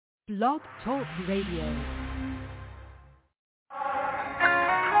Blog Talk Radio. You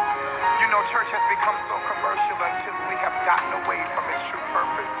know, church has become so commercial until we have gotten away from its true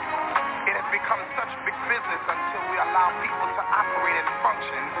purpose. It has become such big business until we allow people to operate and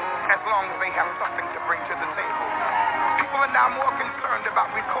function as long as they have something to bring to the table. People are now more concerned about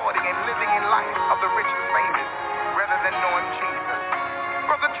recording and living in life of the rich and famous rather than knowing Jesus.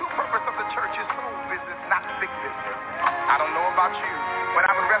 For the true purpose of the church is soul business, not big business. I don't know about you, but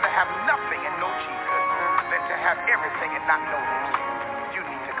I would rather have nothing and know Jesus than to have everything and not know him. You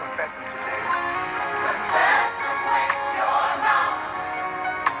need to confess him today. Confess him with your mouth.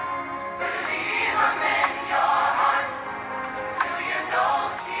 Believe him in your heart. Do you know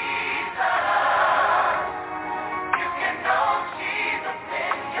Jesus? You can know Jesus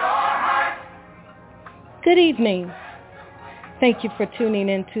in your heart. Good evening. Thank you for tuning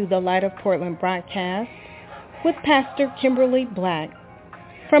into the Light of Portland broadcast with Pastor Kimberly Black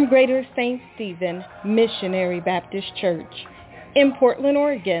from Greater St. Stephen Missionary Baptist Church in Portland,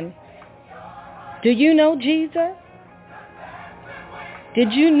 Oregon. Do you know Jesus?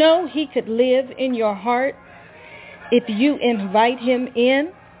 Did you know he could live in your heart if you invite him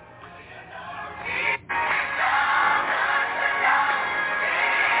in?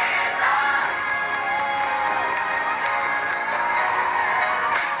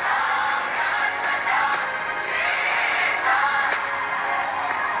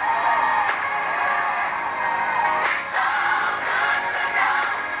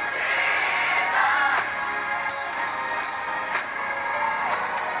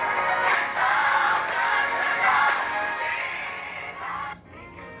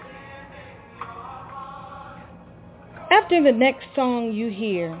 After the next song you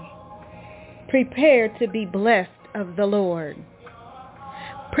hear, prepare to be blessed of the Lord.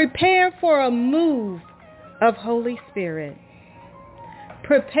 Prepare for a move of Holy Spirit.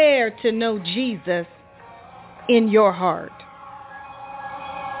 Prepare to know Jesus in your heart.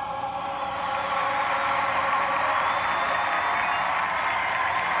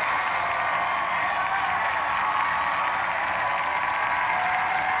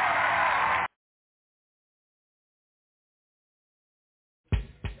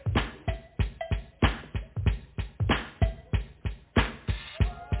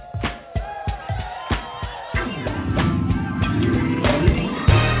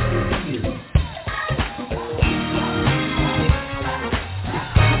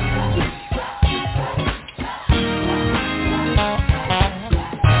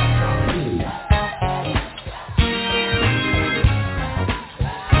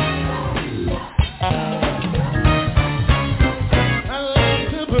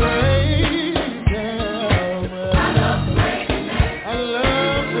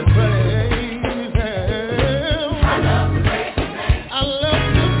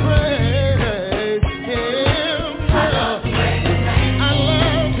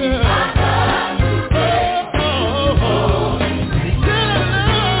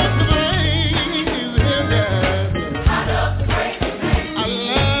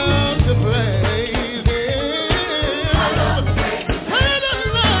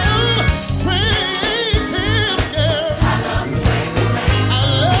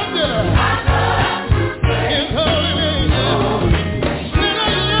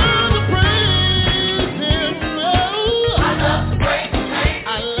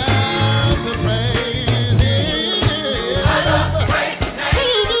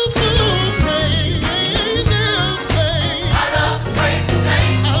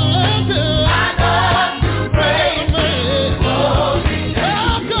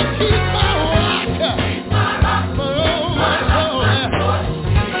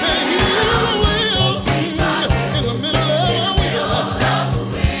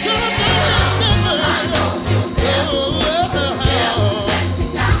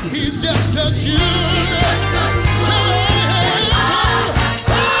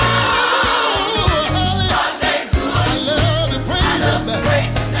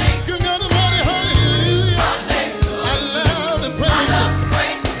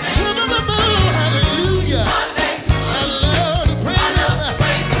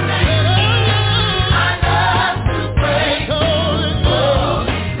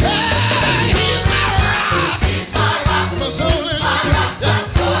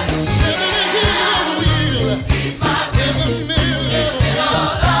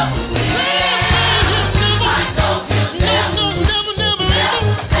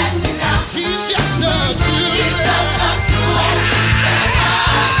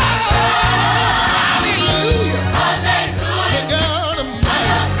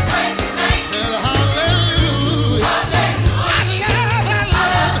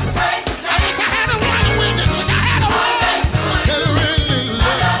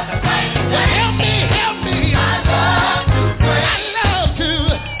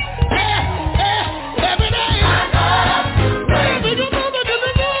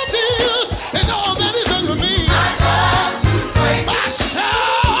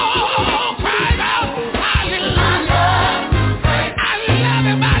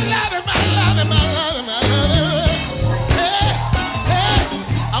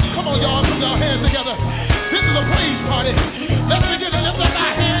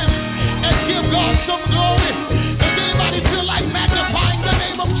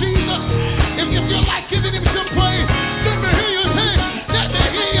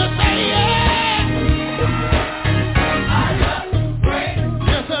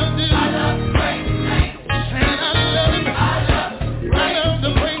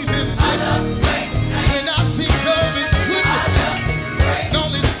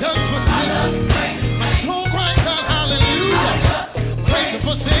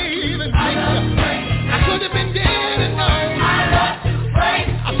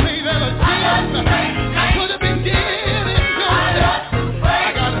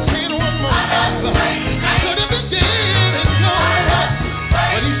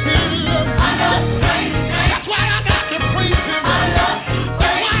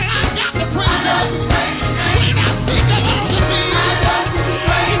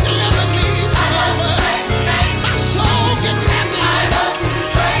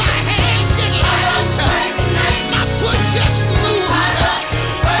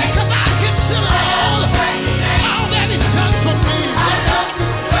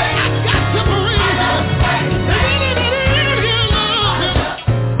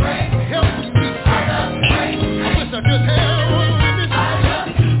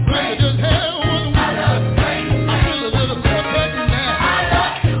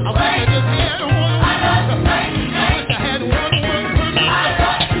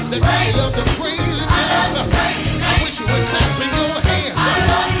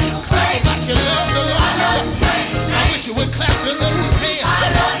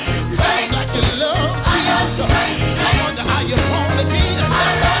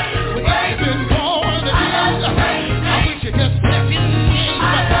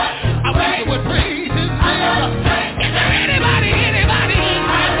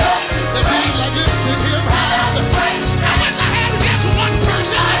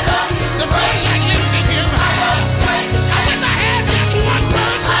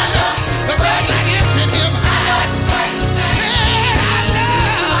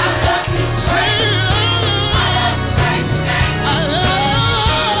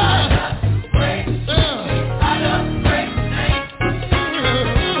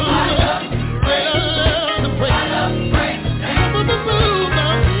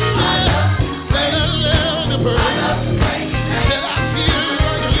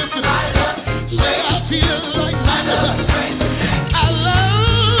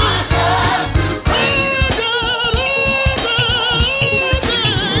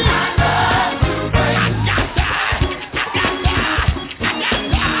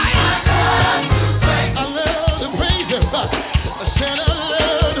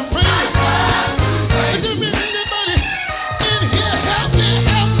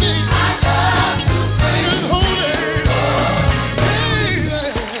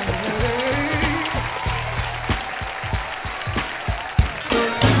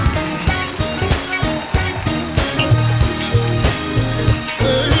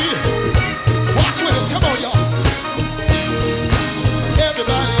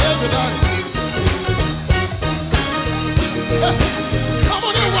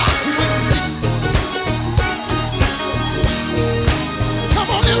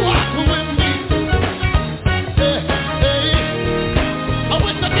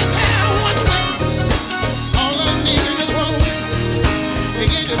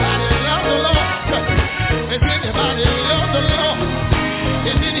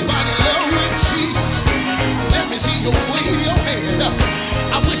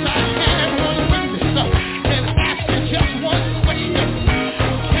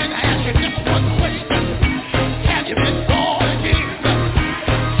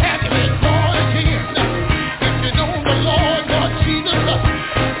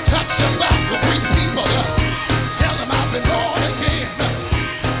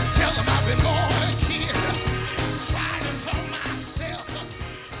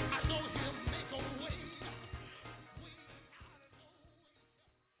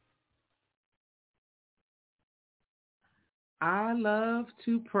 I love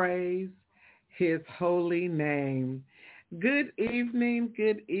to praise his holy name. Good evening,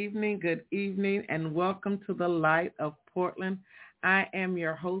 good evening, good evening, and welcome to the Light of Portland. I am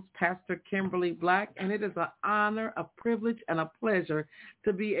your host, Pastor Kimberly Black, and it is an honor, a privilege, and a pleasure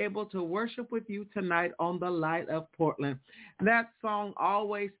to be able to worship with you tonight on the Light of Portland. That song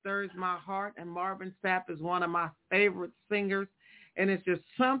always stirs my heart, and Marvin Sapp is one of my favorite singers. And it's just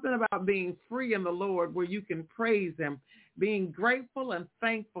something about being free in the Lord where you can praise him, being grateful and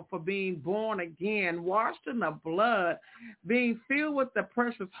thankful for being born again, washed in the blood, being filled with the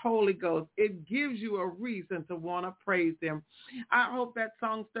precious Holy Ghost. It gives you a reason to want to praise him. I hope that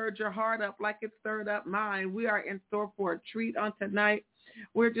song stirred your heart up like it stirred up mine. We are in store for a treat on tonight.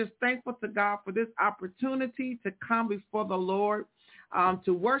 We're just thankful to God for this opportunity to come before the Lord,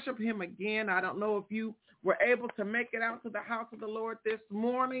 to worship him again. I don't know if you were able to make it out to the house of the Lord this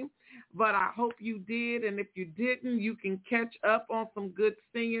morning, but I hope you did. And if you didn't, you can catch up on some good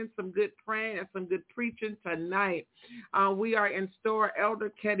singing, some good praying, and some good preaching tonight. We are in store.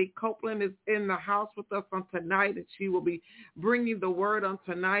 Elder Ketty Copeland is in the house with us on tonight, and she will be bringing the word on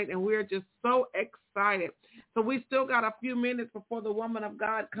tonight. And we're just so excited. So we still got a few minutes before the woman of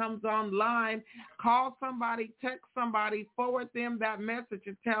God comes online. Call somebody, text somebody, forward them that message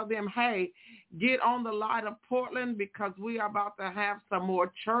and tell them, hey, get on the Light of Portland because we are about to have some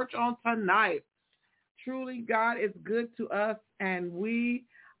more church on tonight. Truly, God is good to us, and we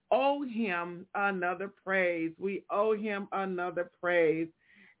owe him another praise. We owe him another praise.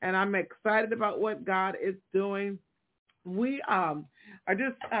 And I'm excited about what God is doing. We are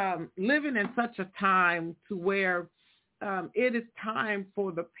just living in such a time to where it is time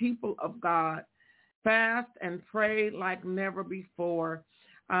for the people of God fast and pray like never before.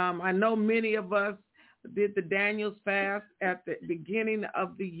 I know many of us did the Daniel's fast at the beginning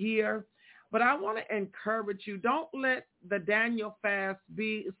of the year, but I want to encourage you, don't let the Daniel fast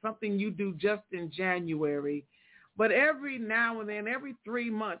be something you do just in January, but every now and then, every 3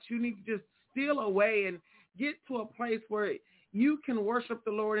 months, you need to just steal away and get to a place where you can worship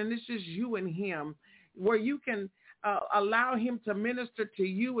the Lord, and it's just you and him, where you can allow him to minister to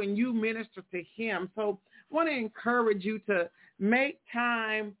you and you minister to him. So I want to encourage you to make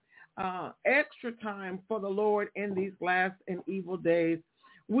time, extra time for the Lord in these last and evil days.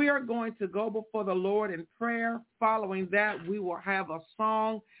 We are going to go before the Lord in prayer. Following that, we will have a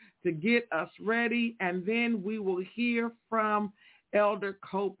song to get us ready, and then we will hear from Elder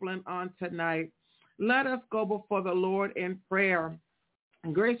Copeland on tonight. Let us go before the Lord in prayer.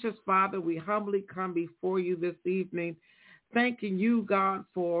 Gracious Father, we humbly come before you this evening, thanking you, God,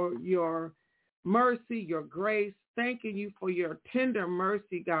 for your mercy, your grace, thanking you for your tender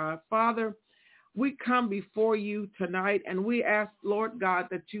mercy, God. Father, we come before you tonight, and we ask, Lord God,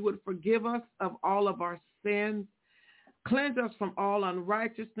 that you would forgive us of all of our sins, cleanse us from all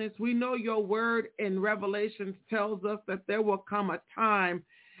unrighteousness. We know your word in Revelation tells us that there will come a time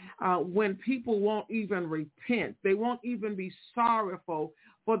when people won't even repent. They won't even be sorrowful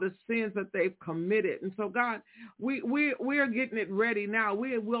for the sins that they've committed. And so, God, we're getting it ready now.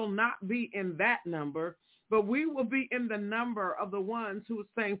 We will not be in that number, but we will be in the number of the ones who are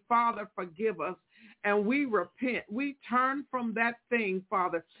saying, Father, forgive us. And we repent. We turn from that thing,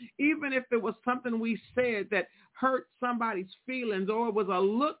 Father, even if it was something we said that hurt somebody's feelings, or it was a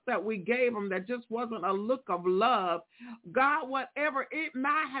look that we gave them that just wasn't a look of love. God, whatever, it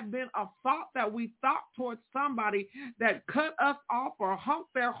might have been a thought that we thought towards somebody that cut us off or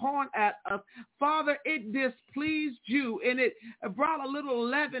honked their horn at us. Father, it displeased you, and it brought a little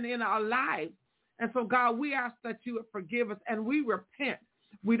leaven in our lives. And so, God, we ask that you would forgive us, and we repent.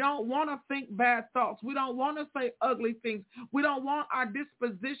 We don't want to think bad thoughts. We don't want to say ugly things. We don't want our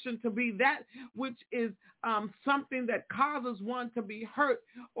disposition to be that which is something that causes one to be hurt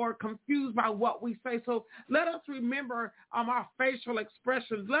or confused by what we say. So let us remember our facial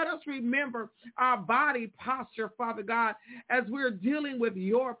expressions. Let us remember our body posture, Father God, as we're dealing with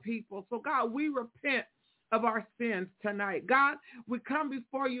your people. So, God, we repent of our sins tonight. God, we come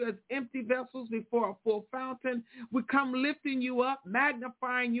before you as empty vessels before a full fountain. We come lifting you up,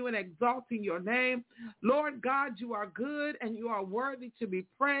 magnifying you, and exalting your name. Lord God, you are good and you are worthy to be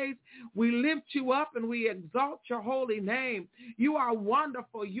praised. We lift you up and we exalt your holy name. You are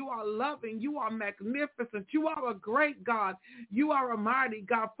wonderful. You are loving. You are magnificent. You are a great God. You are a mighty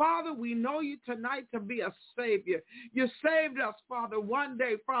God. Father, we know you tonight to be a Savior. You saved us, Father, one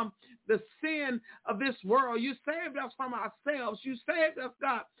day from the sin of this world. You saved us from ourselves. You saved us,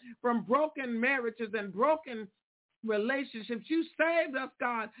 God, from broken marriages and broken relationships. You saved us,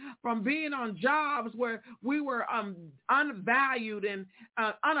 God, from being on jobs where we were unvalued and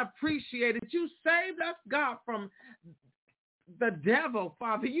unappreciated. You saved us, God, from the devil,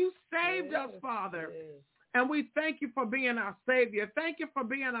 Father. You saved us, Father. And we thank you for being our Savior. Thank you for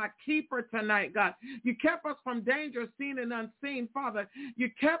being our keeper tonight, God. You kept us from danger seen and unseen, Father. You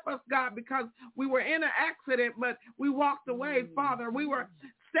kept us, God, because we were in an accident, but we walked away, Father. We were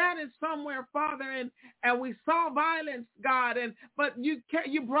standing somewhere, Father, and we saw violence, God, but you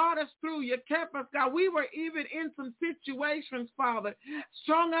brought us through. You kept us, God. We were even in some situations, Father,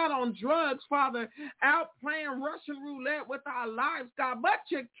 strung out on drugs, Father, out playing Russian roulette with our lives, God, but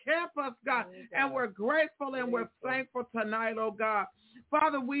you kept us, God, and we're grateful and we're thankful tonight, oh God.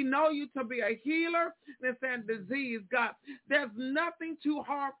 Father, we know you to be a healer and disease, God. There's nothing too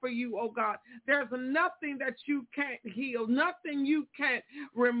hard for you, oh God. There's nothing that you can't heal, nothing you can't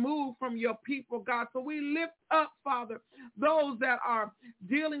remove from your people, God. So we lift up, Father, those that are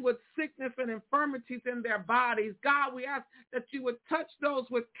dealing with sickness and infirmities in their bodies. God, we ask that you would touch those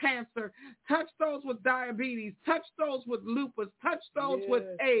with cancer, touch those with diabetes, touch those with lupus, touch those with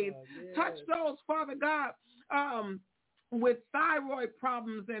AIDS, touch those, Father God, with thyroid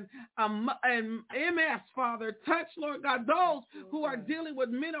problems and MS, Father. Touch, Lord God, those who are dealing with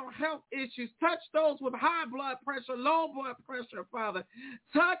mental health issues. Touch those with high blood pressure, low blood pressure, Father.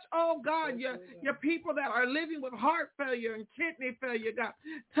 Touch, oh God, your people that are living with heart failure and kidney failure, God.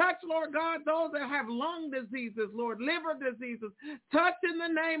 Touch, Lord God, those that have lung diseases, Lord, liver diseases. Touch in the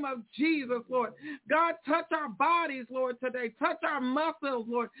name of Jesus, Lord. God, touch our bodies, Lord, today. Touch our muscles,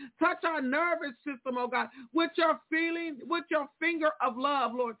 Lord. Touch our nervous system, oh God, with your feeling, with your finger of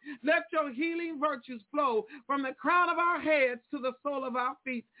love, Lord. Let your healing virtues flow from the crown of our heads to the sole of our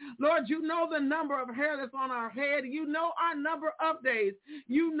feet. Lord, you know the number of hair that's on our head. You know our number of days.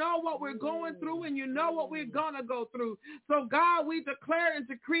 You know what we're going through, and you know what we're going to go through. So, God, we declare and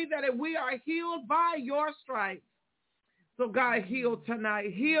decree that if we are healed by your stripes. So, God, heal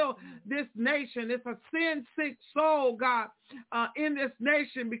tonight. Heal this nation. It's a sin-sick soul, God, in this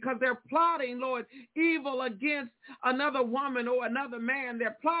nation because they're plotting, Lord, evil against another woman or another man.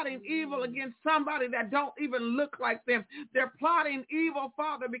 They're plotting evil against somebody that don't even look like them. They're plotting evil,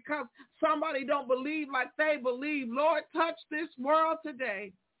 Father, because somebody don't believe like they believe. Lord, touch this world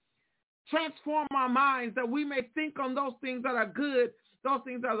today. Transform our minds that we may think on those things that are good, those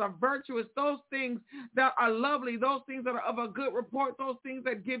things that are virtuous, those things that are lovely, those things that are of a good report, those things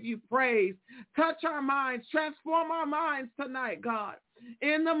that give you praise. Touch our minds, transform our minds tonight, God,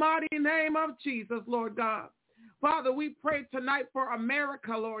 in the mighty name of Jesus, Lord God. Father, we pray tonight for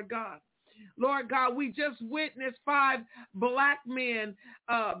America, Lord God. Lord God, we just witnessed 5 black men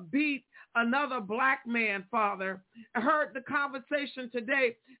beat another black man, Father. I heard the conversation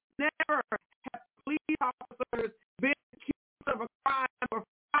today. Never have police officers been accused of a crime or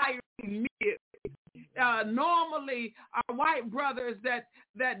fired immediately. Normally, our white brothers that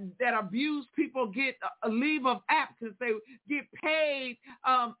abuse people get a leave of absence. They get paid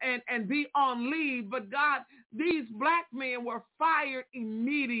and be on leave. But God, these black men were fired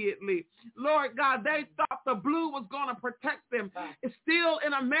immediately. Lord God, they thought the blue was going to protect them. It's still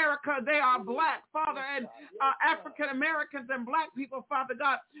in America, they are black, Father, and African Americans and black people, Father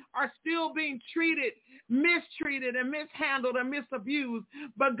God, are still being mistreated and mishandled and misused.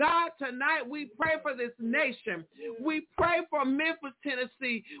 But God, tonight we pray for this nation. We pray for Memphis,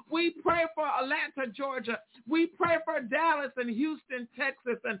 Tennessee. We pray for Atlanta, Georgia. We pray for Dallas and Houston,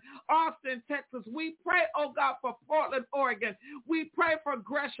 Texas, and Austin, Texas. We pray, oh God, for Portland, Oregon. We pray for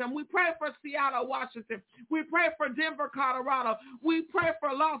Gresham. We pray for Seattle, Washington. We pray for Denver, Colorado. We pray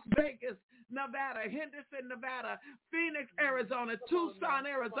for Las Vegas, Nevada, Henderson, Nevada, Phoenix, Arizona, Tucson,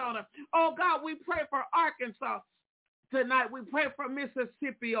 Arizona. Oh God, we pray for Arkansas. Tonight, we pray for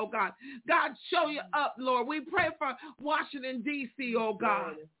Mississippi, oh God. God, show you up, Lord. We pray for Washington, D.C., oh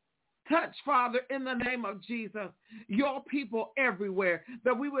God. Touch, Father, in the name of Jesus, your people everywhere,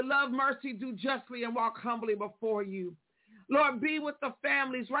 that we would love mercy, do justly, and walk humbly before you. Lord, be with the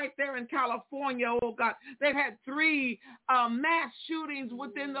families right there in California, oh God. They've had 3 mass shootings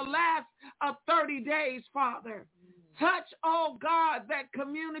within the last 30 days, Father. Touch, oh God, that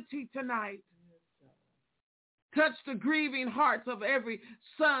community tonight. Touch the grieving hearts of every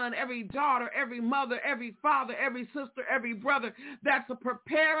son, every daughter, every mother, every father, every sister, every brother that's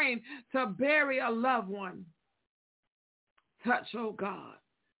preparing to bury a loved one. Touch, oh God,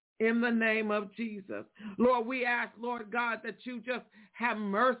 in the name of Jesus. Lord, we ask, Lord God, that you just have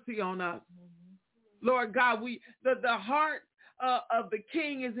mercy on us. Lord God, the heart of the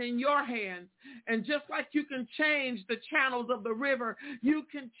king is in your hands. And just like you can change the channels of the river, you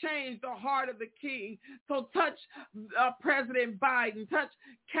can change the heart of the king. So touch President Biden, touch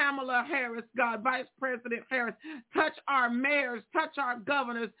Kamala Harris, God, Vice President Harris, touch our mayors, touch our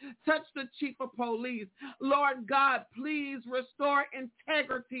governors, touch the chief of police. Lord God, please restore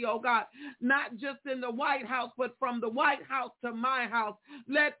integrity, oh God, not just in the White House, but from the White House to my house.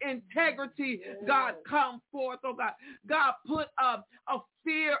 Let integrity, God, come forth, oh God. God, put a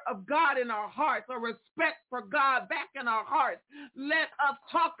fear of God in our hearts, a respect for God back in our hearts. Let us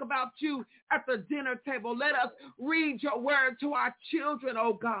talk about you at the dinner table. Let us read your word to our children,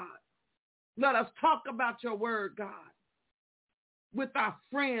 oh God. Let us talk about your word, God, with our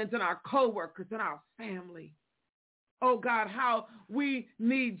friends and our coworkers and our family. Oh God, how we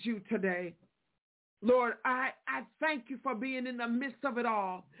need you today. Lord, I thank you for being in the midst of it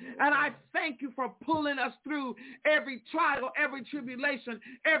all. And I thank you for pulling us through every trial, every tribulation,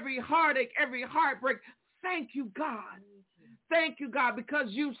 every heartache, every heartbreak. Thank you, God. Thank you, God,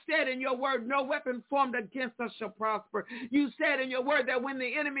 because you said in your word, no weapon formed against us shall prosper. You said in your word that when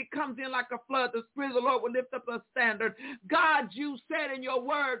the enemy comes in like a flood, the Spirit of the Lord will lift up a standard. God, you said in your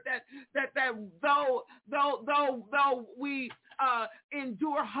word that though we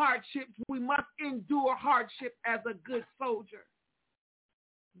endure hardships, we must endure hardship as a good soldier.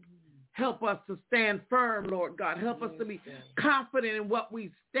 Help us to stand firm, Lord God. Help us to be confident in what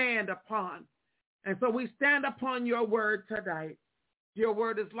we stand upon. And so we stand upon your word tonight. Your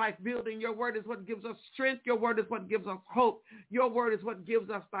word is life building. Your word is what gives us strength. Your word is what gives us hope. Your word is what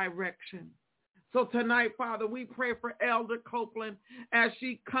gives us direction. So tonight, Father, we pray for Elder Copeland as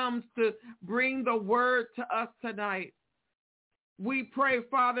she comes to bring the word to us tonight. We pray,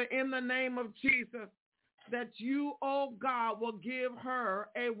 Father, in the name of Jesus, that you, oh God, will give her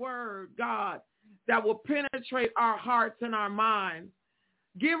a word, God, that will penetrate our hearts and our minds.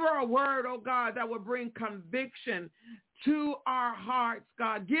 Give her a word, oh God, that will bring conviction to our hearts,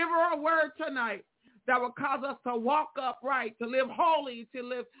 God. Give her a word tonight that will cause us to walk upright, to live holy, to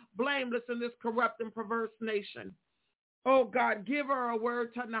live blameless in this corrupt and perverse nation. Oh God, give her a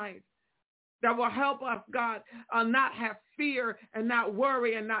word tonight that will help us, God, not have fear and not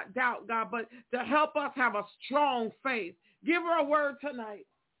worry and not doubt, God, but to help us have a strong faith. Give her a word tonight.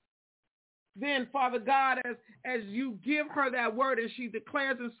 Then, Father God, as you give her that word and she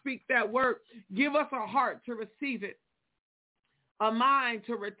declares and speaks that word, give us a heart to receive it, a mind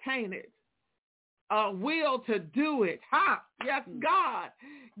to retain it, a will to do it. Ha! Yes, God.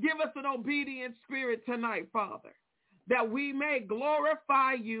 Give us an obedient spirit tonight, Father, that we may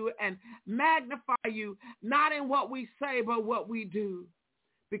glorify you and magnify you, not in what we say, but what we do,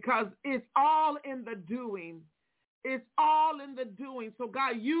 because it's all in the doing. It's all in the doing. So,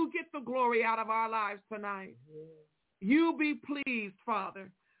 God, you get the glory out of our lives tonight. You be pleased, Father,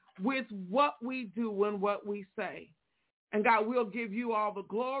 with what we do and what we say. And, God, we'll give you all the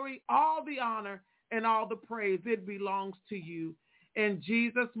glory, all the honor, and all the praise. It belongs to you. In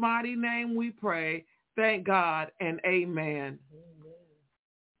Jesus' mighty name we pray. Thank God and amen.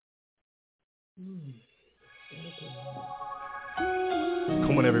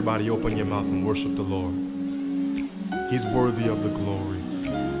 Come on, everybody, open your mouth and worship the Lord. He's worthy of the glory.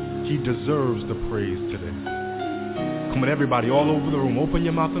 He deserves the praise today. Come on, everybody, all over the room, open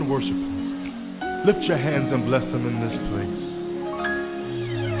your mouth and worship Him. Lift your hands and bless Him in this place.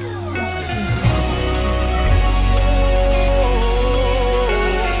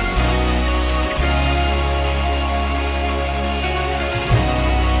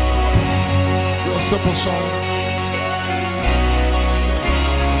 Real simple song.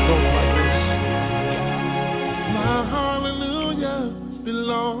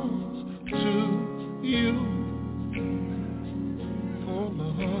 Belongs to you, oh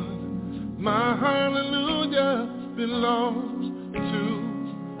Lord. My hallelujah belongs to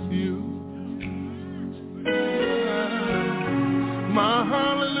you. My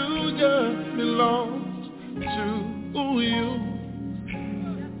hallelujah belongs to you,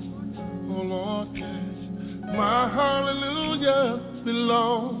 oh Lord. Yes. My hallelujah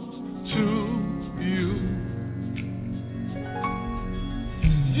belongs to you.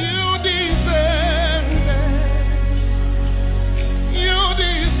 You deserve it. You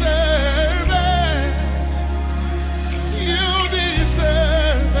deserve it. You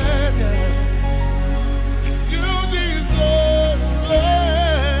deserve it. You deserve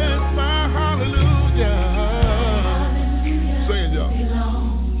it. My hallelujah. Say it, y'all.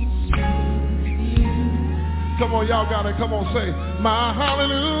 Come on, y'all got it. Come on, say, my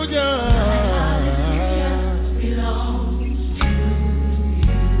hallelujah.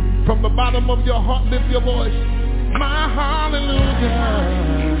 From the bottom of your heart, lift your voice. My hallelujah.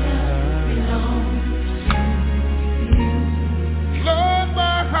 Lord,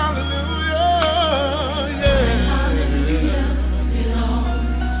 my hallelujah. Yeah.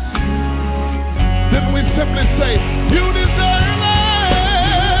 Then we simply say, you deserve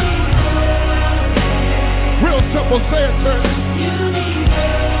it. Real simple, say it, church.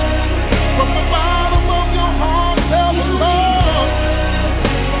 From the bottom of your heart, tell the Lord,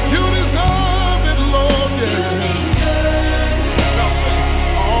 you deserve it, Lord, yeah.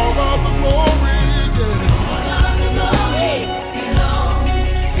 All of the glory, yeah.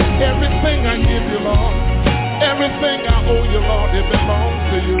 Everything I give you, Lord, everything I owe you, Lord, it belongs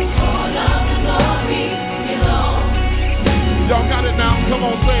to you. All of the glory belongs to you. Y'all got it now? Come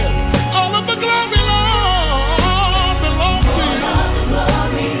on, say it. All of the glory, Lord, belongs to you. All of the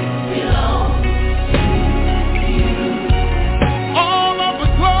glory belongs to you. All of the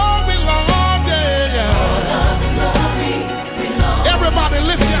glory, Lord, yeah. All of the glory belongs. Everybody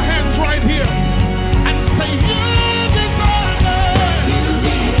lift your hands right here and say, you deserve it. You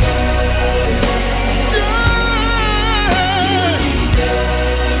deserve it. Yeah. You deserve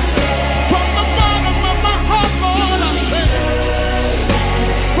it. From the bottom of my heart, Lord, I say,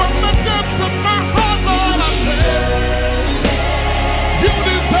 from the depths of my heart, Lord, I say, you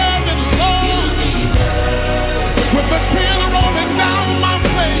deserve it, Lord. With the tears rolling down my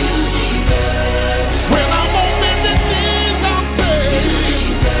face, when I'm on bended knees, I'll say,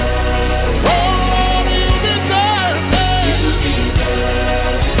 oh, you deserve it.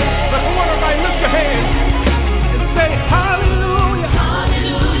 Let's everybody lift your hands and say, hallelujah,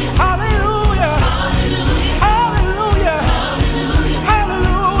 hallelujah, hallelujah, hallelujah,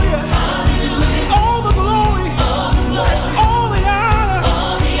 hallelujah, all the glory, all the honor,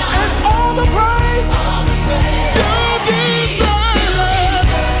 and all the praise. You deserve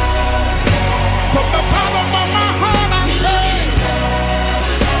it. From the bottom of my heart, I say,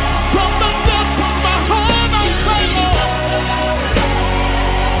 from the depths of my heart, I say, Lord,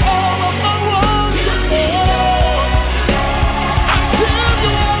 all of my worship, Lord, I give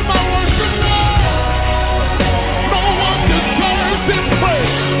you all my worship, Lord. No one deserves this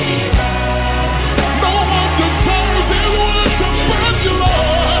praise. No one deserves this worship but you,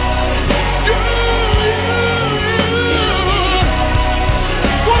 Lord. You.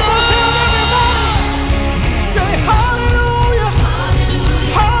 One more time, everybody. Say hallelujah,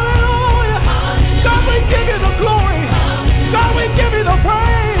 hallelujah. God, we give you the glory. God, we give you the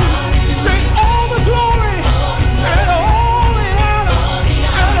praise. Say all the glory and all the honor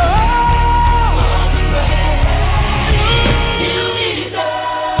and all the praise. You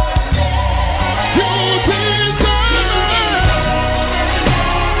deserve it. You deserve it.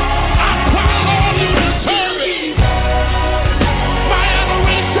 I cry, Lord, you deserve it. My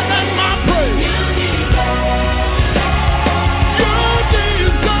adoration and my praise. You deserve it.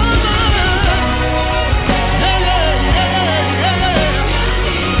 Yeah, yeah, yeah, yeah.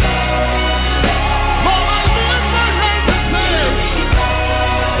 Lord, I lift my hands and say,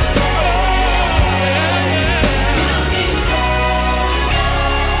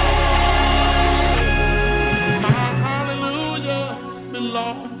 my hallelujah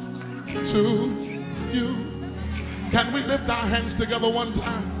belongs to you. Can we lift our hands together one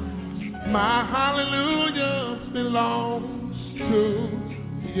time? My hallelujah belongs to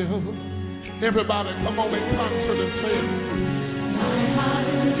you. Everybody, come on in concert and say it. My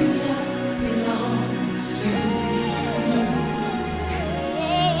hallelujah belongs to you.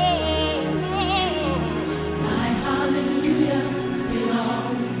 My hallelujah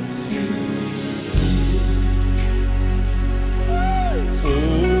belongs to you.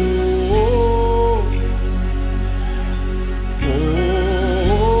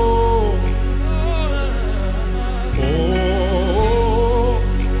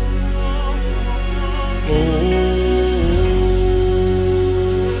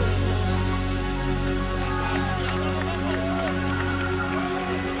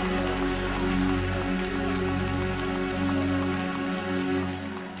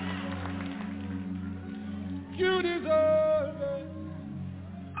 You deserve it.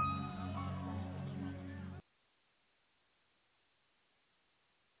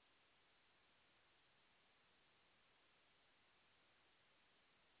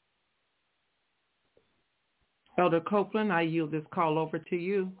 Elder Copeland, I yield this call over to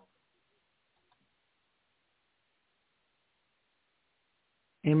you.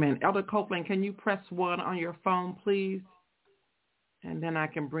 Amen. Elder Copeland, can you press 1 on your phone, please? And then I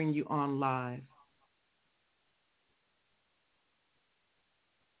can bring you on live.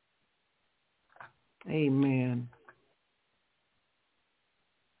 Amen.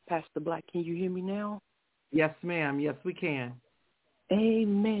 Pastor Black, can you hear me now? Yes, ma'am. Yes, we can.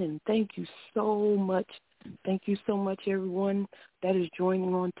 Amen. Thank you so much. Thank you so much, everyone that is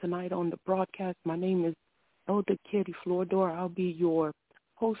joining on tonight on the broadcast. My name is Elder Kitty Floridor. I'll be your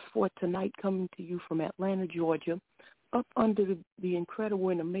host for tonight, coming to you from Atlanta, Georgia, up under the incredible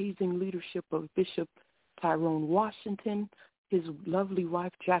and amazing leadership of Bishop Tyrone Washington, his lovely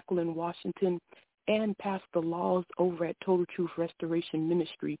wife, Jacqueline Washington, and Pastor Laws over at Total Truth Restoration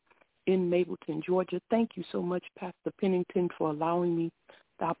Ministry in Mableton, Georgia. Thank you so much, Pastor Pennington, for allowing me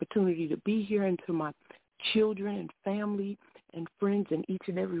the opportunity to be here, and to my children and family and friends and each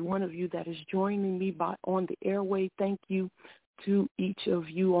and every one of you that is joining me on the airway. Thank you to each of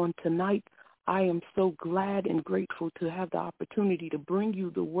you on tonight. I am so glad and grateful to have the opportunity to bring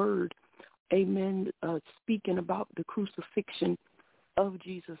you the word, amen, speaking about the crucifixion of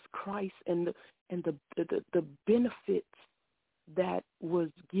Jesus Christ and the benefits that was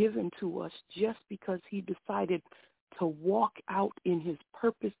given to us just because he decided to walk out in his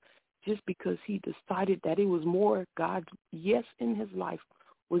purpose, just because he decided that it was more, God's yes in his life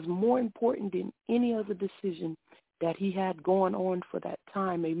was more important than any other decision that he had going on for that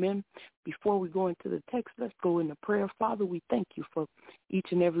time. Amen. Before we go into the text, let's go into prayer. Father, we thank you for each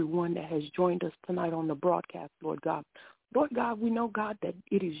and every one that has joined us tonight on the broadcast, Lord God. Lord God, we know, God, that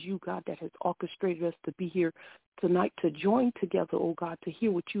it is you, God, that has orchestrated us to be here tonight to join together, oh God, to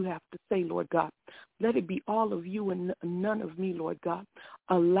hear what you have to say, Lord God. Let it be all of you and none of me, Lord God.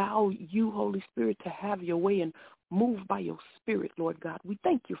 Allow you, Holy Spirit, to have your way and move by your spirit, Lord God. We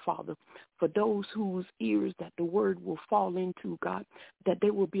thank you, Father, for those whose ears that the word will fall into, God, that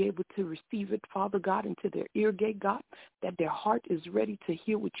they will be able to receive it, Father God, into their ear gate, God, that their heart is ready to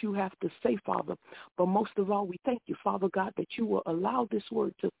hear what you have to say, Father. But most of all, we thank you, Father God, that you will allow this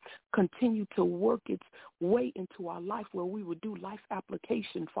word to continue to work its way into our life, where we will do life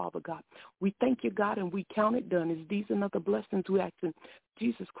application, Father God. We thank you, God, and we count it done. As these and other blessings we ask in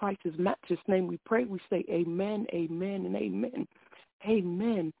Jesus Christ's matchless name we pray. We say amen, amen, and amen.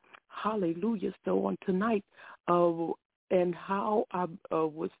 Amen. Hallelujah. So on tonight, and how I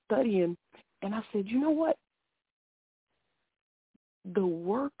was studying, and I said, you know what? The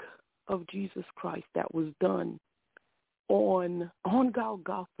work of Jesus Christ that was done on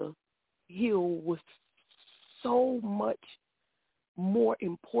Golgotha Hill was so much more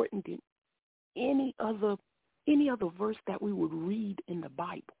important than any other verse that we would read in the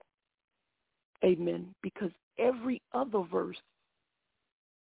Bible. Amen. Because every other verse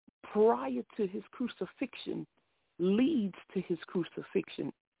prior to his crucifixion leads to his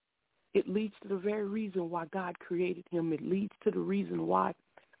crucifixion. It leads to the very reason why God created him. It leads to the reason why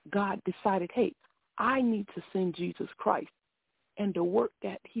God decided, hey, I need to send Jesus Christ. And the work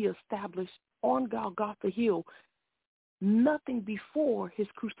that he established on Golgotha Hill, nothing before his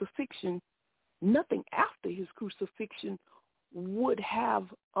crucifixion, nothing after his crucifixion would have,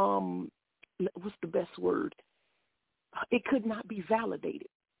 what's the best word? It could not be validated.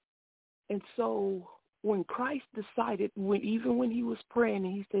 And so when Christ decided, even when he was praying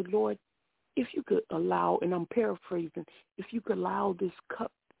and he said, Lord, if you could allow, and I'm paraphrasing, if you could allow this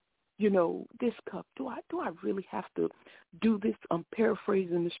cup, this cup, do I really have to do this? I'm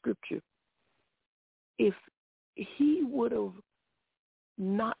paraphrasing the scripture. If he would have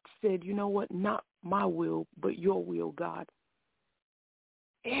not said, you know what, not my will, but your will, God,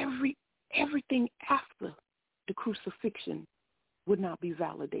 everything after the crucifixion would not be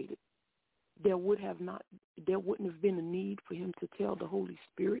validated. There wouldn't have been a need for him to tell the Holy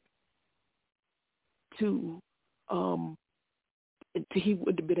Spirit he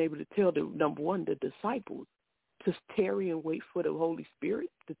would have been able to tell the disciples to tarry and wait for the Holy Spirit,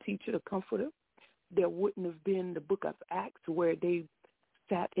 the teacher, the comforter. There wouldn't have been the book of Acts where they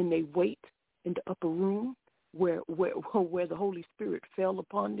sat and they wait in the upper room where the Holy Spirit fell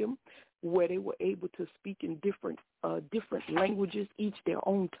upon them, where they were able to speak in different languages, each their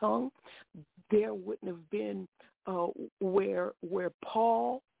own tongue. There wouldn't have been where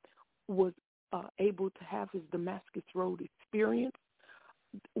Paul was able to have his Damascus Road experience.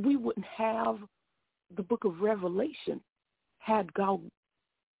 We wouldn't have the book of Revelation had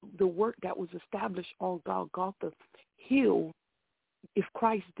the work that was established on Golgotha Hill. If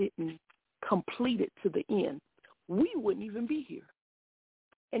Christ didn't complete it to the end, we wouldn't even be here.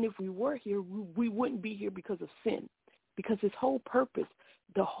 And if we were here, we wouldn't be here because of sin, because his whole purpose,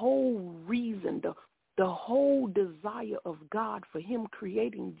 the whole reason, the whole desire of God for him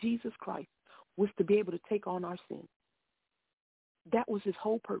creating Jesus Christ was to be able to take on our sin. That was his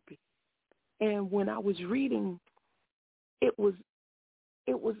whole purpose. And when I was reading, it was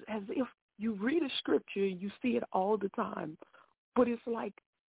as if you read a scripture, you see it all the time, but it's like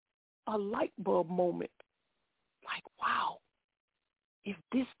a light bulb moment like, wow, if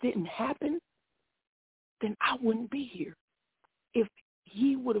this didn't happen, then I wouldn't be here. If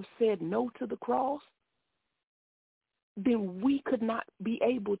he would have said no to the cross, then we could not be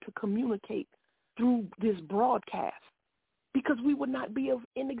able to communicate through this broadcast because we would not be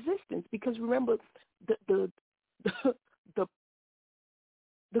in existence. Because remember, the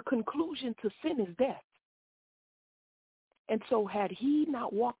conclusion to sin is death. And so had he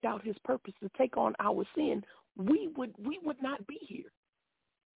not walked out his purpose to take on our sin, we would not be here.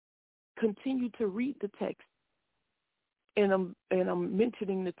 Continue to read the text. And I'm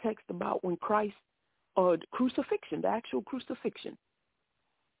mentioning the text about when Christ, crucifixion, the actual crucifixion.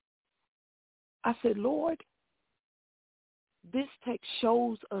 I said, Lord, this text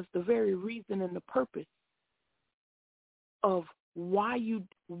shows us the very reason and the purpose of why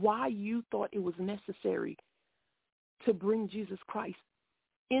you thought it was necessary to bring Jesus Christ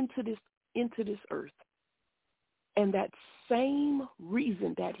into this earth. And that same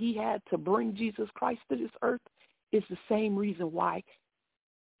reason that he had to bring Jesus Christ to this earth is the same reason why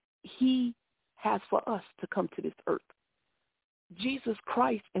he has for us to come to this earth. Jesus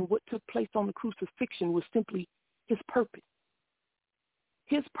Christ and what took place on the crucifixion was simply his purpose.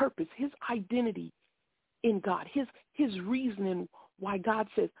 His purpose, his identity in God, his reasoning why God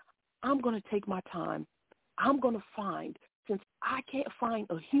says, I'm going to take my time. I'm going to find, since I can't find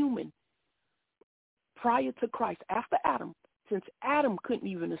a human prior to Christ, after Adam, since Adam couldn't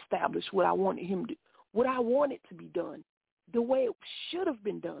even establish what I wanted him to, what I wanted to be done, the way it should have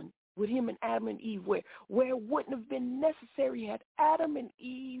been done with him and Adam and Eve, where it wouldn't have been necessary had Adam and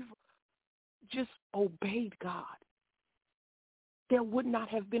Eve just obeyed God. There would not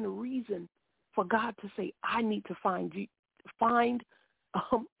have been a reason for God to say, I need to find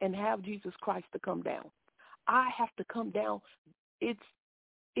and have Jesus Christ to come down. I have to come down. It's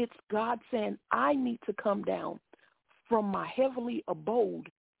God saying, I need to come down from my heavenly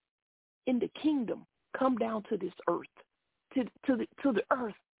abode in the kingdom, come down to this earth, to the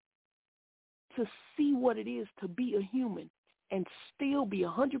earth, to see what it is to be a human and still be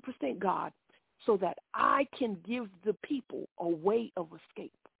 100% God, so that I can give the people a way of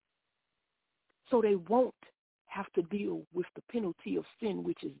escape, so they won't have to deal with the penalty of sin,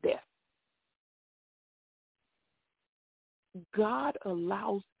 which is death. God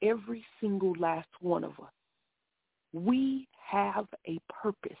allows every single last one of us. We have a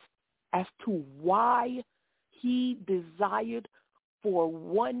purpose as to why he desired for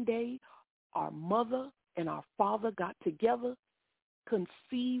one day our mother and our father got together,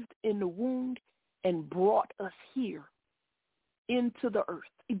 conceived in the womb, and brought us here into the earth.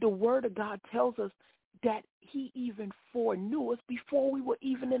 The word of God tells us that he even foreknew us before we were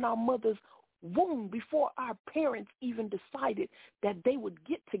even in our mother's womb, before our parents even decided that they would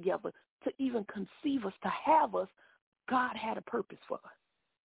get together to even conceive us, to have us. God had a purpose for us.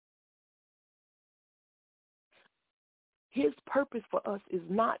 His purpose for us is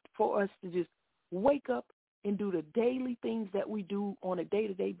not for us to just wake up and do the daily things that we do on a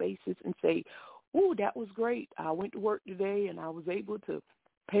day-to-day basis and say, oh, that was great. I went to work today and I was able to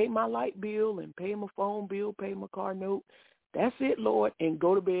pay my light bill and pay my phone bill, pay my car note. That's it, Lord, and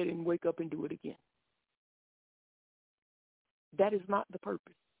go to bed and wake up and do it again. That is not the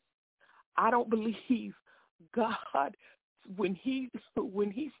purpose. I don't believe God, when he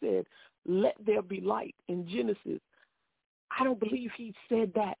said, let there be light in Genesis, I don't believe he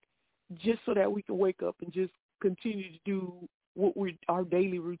said that just so that we can wake up and just continue to do our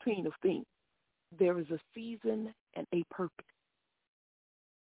daily routine of things. There is a season and a purpose.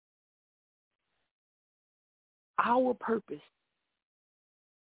 Our purpose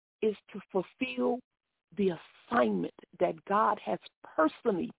is to fulfill the assignment that God has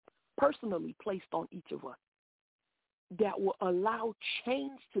personally placed on each of us, that will allow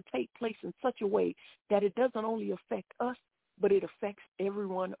change to take place in such a way that it doesn't only affect us, but it affects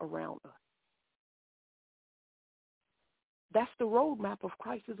everyone around us. That's the roadmap of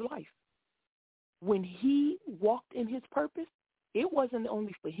Christ's life. When he walked in his purpose, it wasn't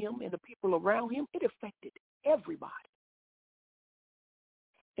only for him and the people around him, it affected everybody.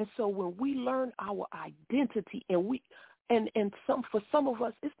 And so when we learn our identity, for some of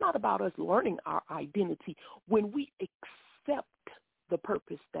us, it's not about us learning our identity. When we accept the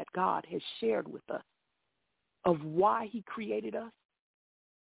purpose that God has shared with us of why he created us,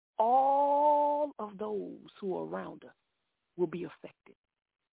 all of those who are around us will be affected.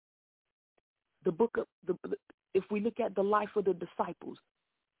 If we look at the life of the disciples,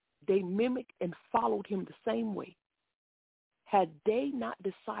 they mimicked and followed him the same way. Had they not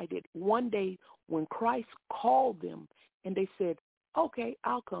decided one day when Christ called them and they said, okay,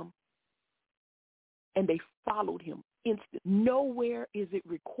 I'll come, and they followed him instant. Nowhere is it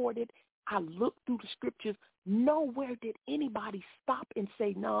recorded. I looked through the scriptures. Nowhere did anybody stop and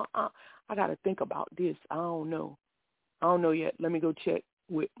say, no, I got to think about this. I don't know yet. Let me go check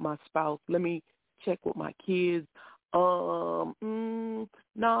with my spouse. Let me check with my kids. I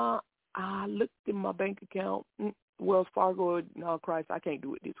looked in my bank account. Wells Fargo, no, Christ, I can't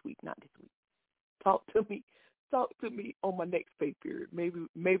do it this week, not this week. Talk to me on my next pay period.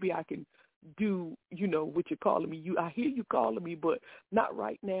 Maybe I can do, what you're calling me. I hear you calling me, but not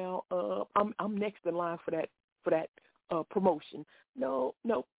right now. I'm next in line for that promotion. No,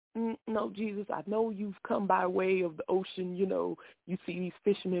 Jesus, I know you've come by way of the ocean. You see these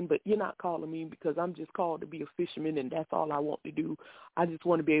fishermen, but you're not calling me because I'm just called to be a fisherman, and that's all I want to do. I just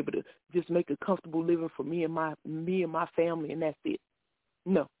want to be able to just make a comfortable living for me and my family, and that's it.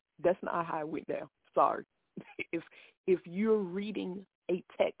 No, that's not how it went down. Sorry. If you're reading a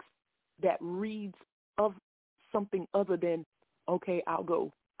text that reads of something other than, okay,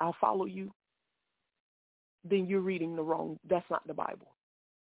 I'll follow you, then you're reading the wrong. That's not the Bible.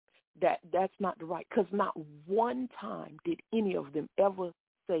 That's not the right, because not one time did any of them ever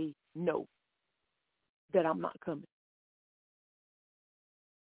say no, that I'm not coming.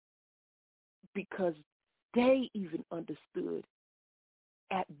 Because they even understood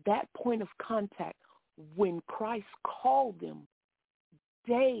at that point of contact when Christ called them,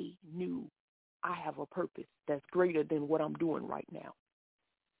 they knew I have a purpose that's greater than what I'm doing right now,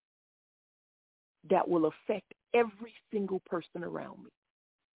 that will affect every single person around me.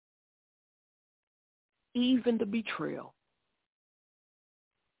 Even the betrayal,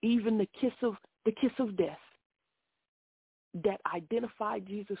 even the kiss of death that identified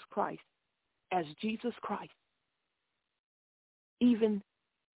Jesus Christ as Jesus Christ, even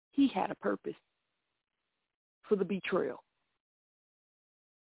he had a purpose for the betrayal.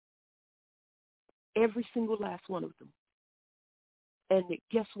 Every single last one of them. And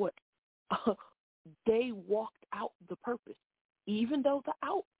guess what? They walked out the purpose, even though the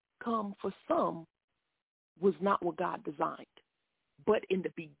outcome for some was not what God designed. But in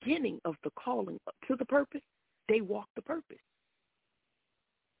the beginning of the calling to the purpose, they walked the purpose.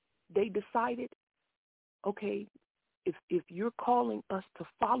 They decided, okay, if you're calling us to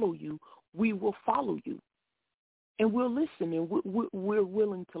follow you, we will follow you. And we'll listen, and we're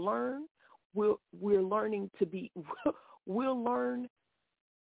willing to learn. We're learning to be, we'll learn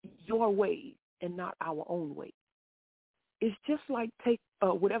your ways and not our own way. It's just like take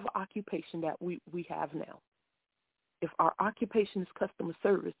whatever occupation that we have now. If our occupation is customer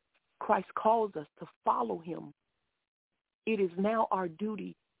service, Christ calls us to follow him. It is now our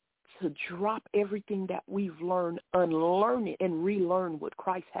duty to drop everything that we've learned, unlearn it, and relearn what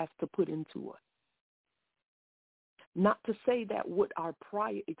Christ has to put into us. Not to say that what our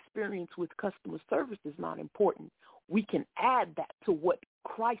prior experience with customer service is not important. We can add that to what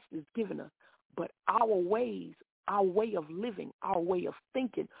Christ has given us. But our ways, our way of living, our way of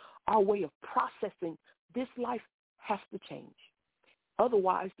thinking, our way of processing this life has to change.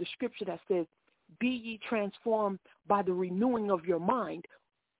 Otherwise, the scripture that says, be ye transformed by the renewing of your mind,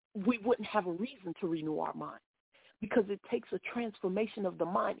 we wouldn't have a reason to renew our mind, because it takes a transformation of the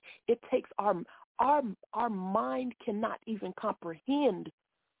mind. It takes our mind cannot even comprehend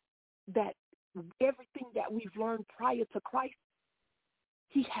that everything that we've learned prior to Christ,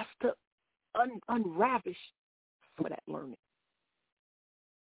 he has to unravish some of that learning.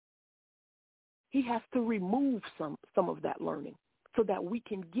 He has to remove some of that learning so that we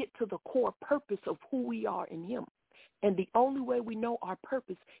can get to the core purpose of who we are in him. And the only way we know our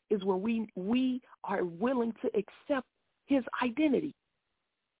purpose is when we are willing to accept his identity.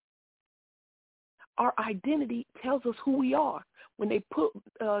 Our identity tells us who we are. When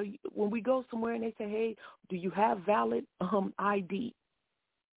we go somewhere and they say, hey, do you have valid ID?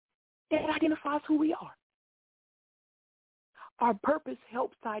 It identifies who we are. Our purpose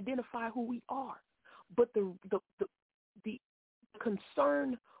helps to identify who we are. But the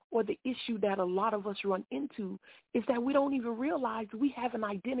concern or the issue that a lot of us run into is that we don't even realize we have an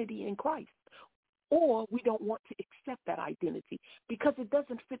identity in Christ. Or we don't want to accept that identity because it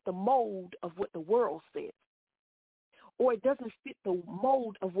doesn't fit the mold of what the world says. Or it doesn't fit the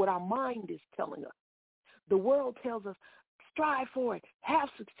mold of what our mind is telling us. The world tells us, strive for it, have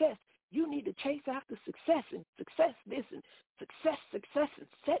success. You need to chase after success and success this and success and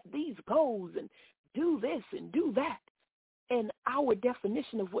set these goals and do this and do that. And our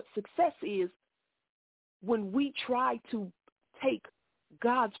definition of what success is, when we try to take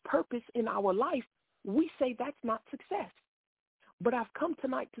God's purpose in our life, we say that's not success. But I've come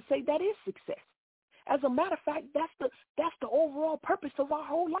tonight to say that is success. As a matter of fact, that's the overall purpose of our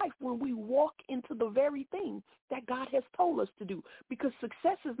whole life, when we walk into the very thing that God has told us to do. Because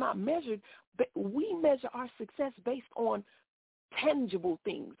success is not measured, but we measure our success based on tangible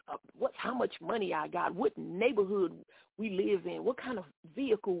things. How much money I got, what neighborhood we live in, what kind of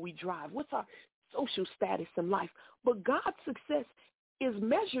vehicle we drive, what's our social status in life. But God's success is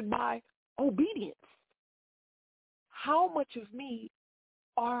measured by obedience. How much of me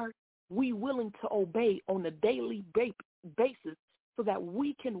are we willing to obey on a daily basis so that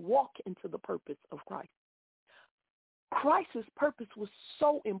we can walk into the purpose of Christ? Christ's purpose was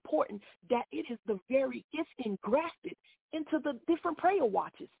so important that it's engrafted into the different prayer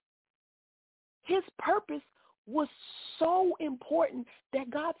watches. His purpose was so important that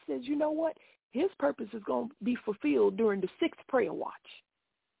God says, you know what? His purpose is going to be fulfilled during the 6th prayer watch,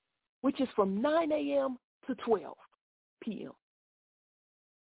 which is from 9 a.m. to 12 p.m.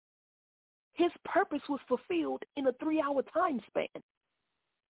 His purpose was fulfilled in a 3-hour time span.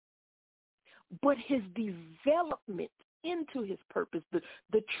 But his development into his purpose,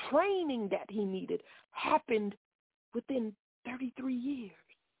 the training that he needed, happened within 33 years.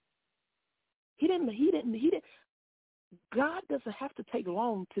 God doesn't have to take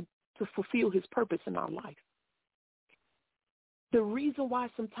long to fulfill his purpose in our life. The reason why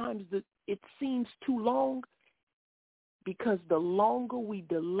sometimes it seems too long, because the longer we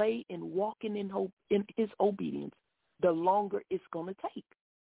delay in walking in his obedience, the longer it's going to take.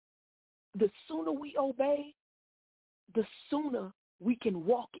 The sooner we obey, the sooner we can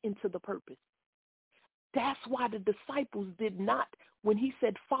walk into the purpose. That's why the disciples did not, when he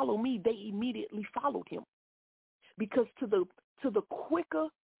said, follow me, they immediately followed him. Because to the quicker,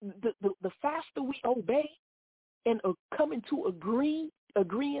 the faster we obey and come into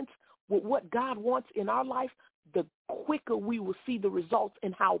agreement with what God wants in our life, the quicker we will see the results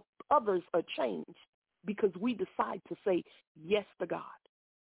and how others are changed, because we decide to say yes to God.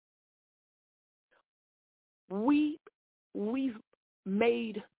 We've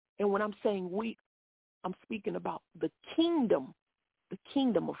made, and when I'm saying we, I'm speaking about the kingdom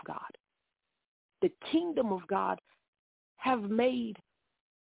of God. The kingdom of God have made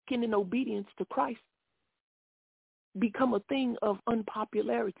in obedience to Christ become a thing of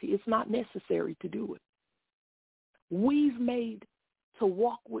unpopularity. It's not necessary to do it. We've made to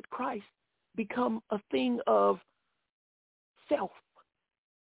walk with Christ become a thing of self.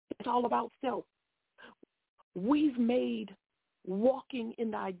 It's all about self. We've made walking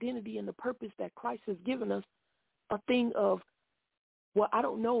in the identity and the purpose that Christ has given us a thing of, well, I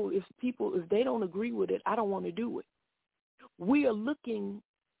don't know, if they don't agree with it, I don't want to do it. We are looking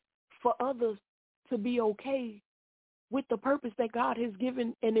for others to be okay with the purpose that God has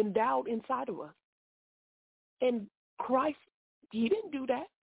given and endowed inside of us. And Christ, he didn't do that.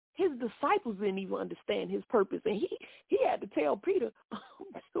 His disciples didn't even understand his purpose. And he had to tell Peter,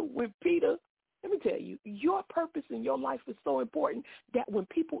 when Peter, let me tell you, your purpose in your life is so important that when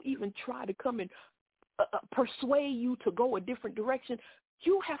people even try to come and persuade you to go a different direction,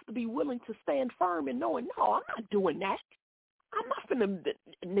 you have to be willing to stand firm and knowing, no, I'm not doing that. I'm not going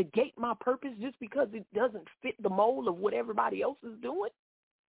to negate my purpose just because it doesn't fit the mold of what everybody else is doing.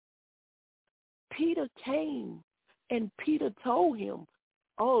 Peter came and Peter told him,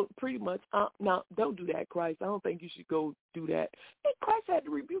 oh, pretty much, no, don't do that, Christ. I don't think you should go do that. And Christ had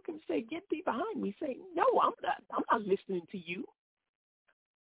to rebuke him and say, get thee behind me. Say, no, I'm not listening to you.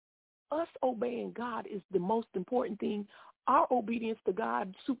 Us obeying God is the most important thing. Our obedience to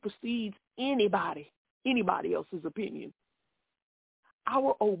God supersedes anybody else's opinion.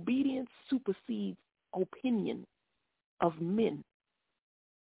 Our obedience supersedes opinion of men.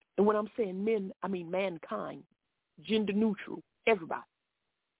 And when I'm saying men, I mean mankind, gender neutral, everybody.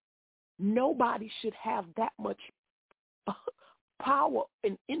 Nobody should have that much power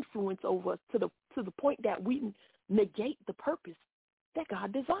and influence over us to the point that we negate the purpose that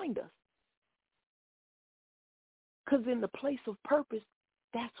God designed us. Because in the place of purpose,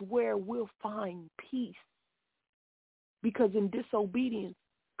 that's where we'll find peace. Because in disobedience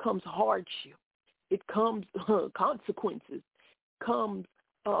comes hardship. It comes consequences. Comes,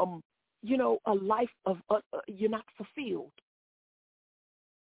 a life of you're not fulfilled.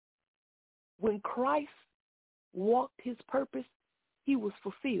 When Christ walked his purpose, he was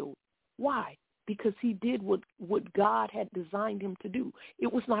fulfilled. Why? Because he did what God had designed him to do.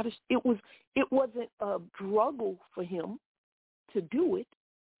 It wasn't a struggle for him to do it.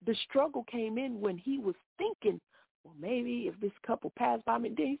 The struggle came in when he was thinking, well, maybe if this couple passed by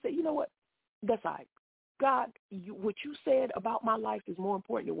me, then he said, you know what? That's all right. God, what you said about my life is more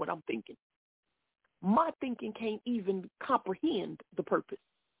important than what I'm thinking. My thinking can't even comprehend the purpose.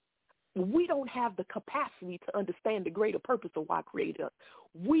 we don't have the capacity to understand the greater purpose of why I created us.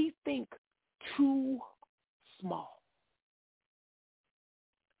 We think too small.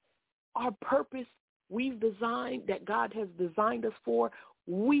 Our purpose we've designed, that God has designed us for,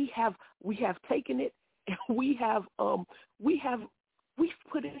 we have taken it and we've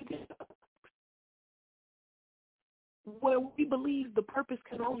put it in where we believe the purpose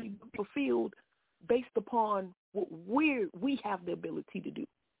can only be fulfilled based upon what we have the ability to do.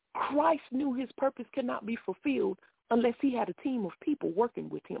 Christ knew his purpose cannot be fulfilled unless he had a team of people working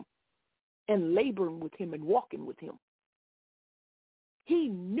with him and laboring with him and walking with him. He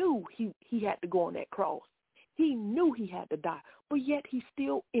knew he had to go on that cross. He knew he had to die, but yet he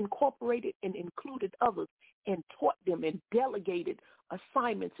still incorporated and included others and taught them and delegated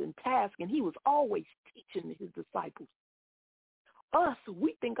assignments and tasks, and he was always teaching his disciples. Us,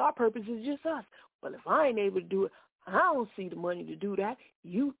 we think our purpose is just us. Well, if I ain't able to do it, I don't see the money to do that.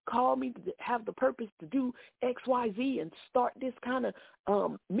 You call me to have the purpose to do X, Y, Z and start this kind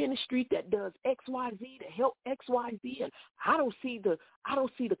of ministry that does X, Y, Z to help X, Y, Z, and I don't see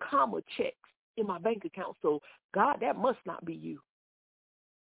the comma checks in my bank account. So God, that must not be you.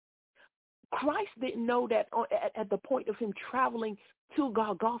 Christ didn't know that at the point of him traveling to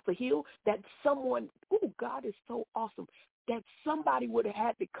Golgotha Hill that someone, God is so awesome, that somebody would have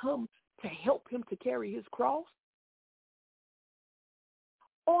had to come to help him to carry his cross.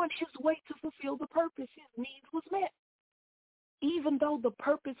 On his way to fulfill the purpose, his needs was met. Even though the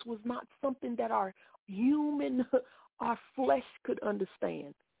purpose was not something that our flesh could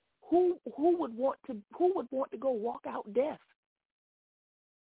understand. Who would want to go walk out death?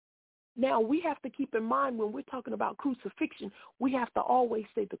 Now, we have to keep in mind when we're talking about crucifixion, we have to always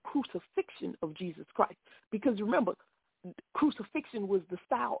say the crucifixion of Jesus Christ. Because remember, crucifixion was the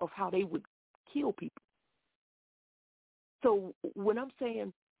style of how they would kill people. So when I'm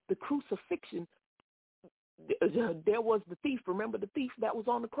saying the crucifixion, there was the thief. Remember the thief that was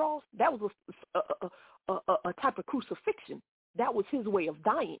on the cross? That was a type of crucifixion. That was his way of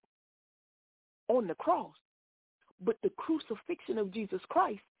dying on the cross. But the crucifixion of Jesus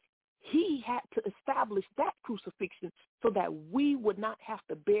Christ, he had to establish that crucifixion so that we would not have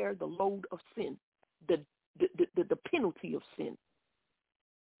to bear the load of sin, the penalty of sin,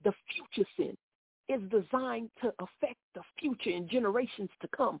 the future sin. Is designed to affect the future and generations to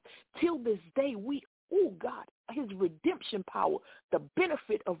come. Till this day, God, his redemption power, the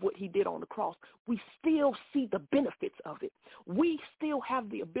benefit of what he did on the cross, we still see the benefits of it. We still have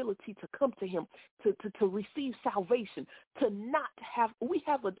the ability to come to him, to receive salvation, to not have, we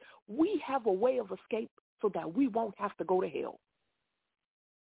have a way of escape so that we won't have to go to hell.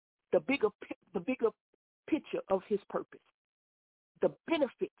 The bigger picture of his purpose, the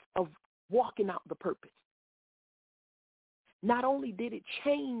benefits of walking out the purpose. Not only did it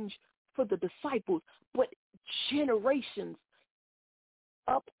change for the disciples, but generations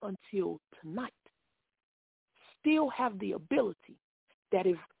up until tonight still have the ability that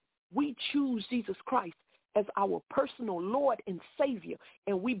if we choose Jesus Christ as our personal Lord and Savior,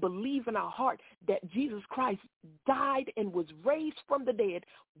 and we believe in our heart that Jesus Christ died and was raised from the dead,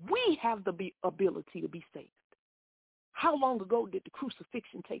 we have the ability to be saved. How long ago did the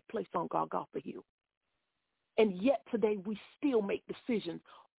crucifixion take place on Golgotha Hill? And yet today we still make decisions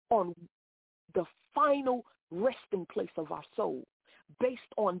on the final resting place of our soul based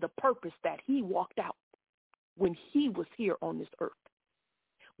on the purpose that he walked out when he was here on this earth.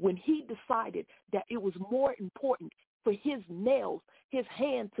 When he decided that it was more important for his nails, his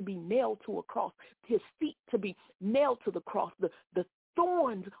hand to be nailed to a cross, his feet to be nailed to the cross, the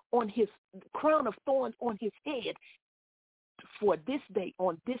thorns on his crown of thorns on his head, for this day,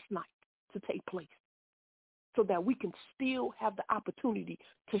 on this night, to take place, so that we can still have the opportunity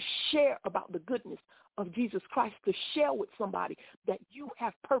to share about the goodness of Jesus Christ, to share with somebody that you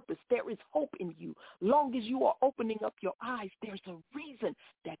have purpose. There is hope in you. Long as you are opening up your eyes, there's a reason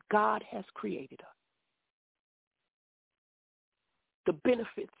that God has created us. The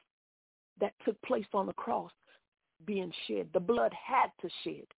benefits that took place on the cross being shed, the blood had to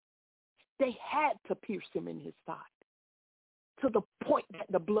shed. They had to pierce him in his side, to the point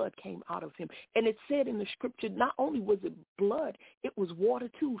that the blood came out of him. And it said in the scripture, not only was it blood, it was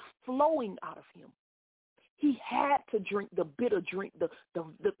water too, flowing out of him. He had to drink the bitter drink, the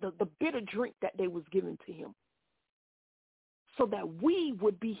bitter drink that they was given to him, so that we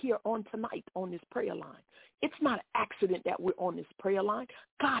would be here on tonight on this prayer line. It's not an accident that we're on this prayer line.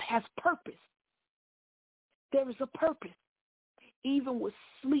 God has purpose. There is a purpose. Even with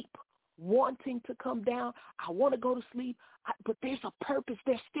sleep wanting to come down, I want to go to sleep, but there's a purpose.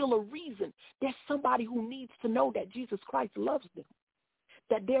 There's still a reason. There's somebody who needs to know that Jesus Christ loves them,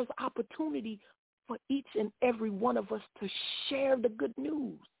 that there's opportunity for each and every one of us to share the good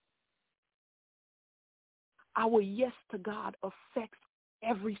news. Our yes to God affects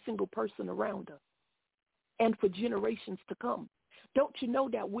every single person around us and for generations to come. Don't you know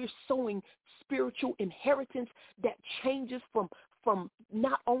that we're sowing spiritual inheritance that changes from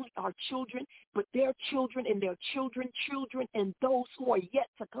not only our children, but their children and their children's children and those who are yet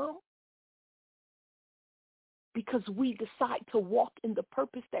to come? Because we decide to walk in the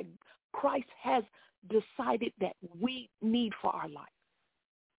purpose that Christ has decided that we need for our life.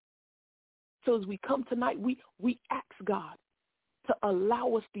 So as we come tonight, we ask God to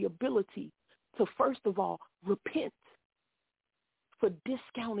allow us the ability to, first of all, repent for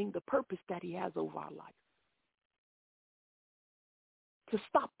discounting the purpose that he has over our life. To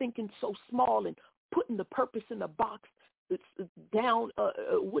stop thinking so small and putting the purpose in a box that's down,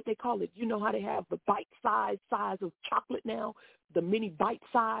 what they call it. You know how they have the size of chocolate now, the mini bite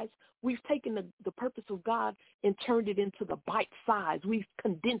size. We've taken the purpose of God and turned it into the bite size. We've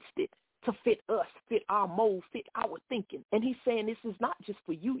condensed it to fit us, fit our mold, fit our thinking. And he's saying this is not just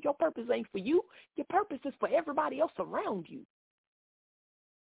for you. Your purpose ain't for you. Your purpose is for everybody else around you.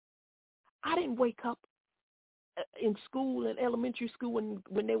 I didn't wake up in school, in elementary school,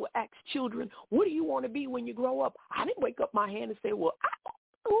 when they were asked children, what do you want to be when you grow up? I didn't wake up my hand and say, well,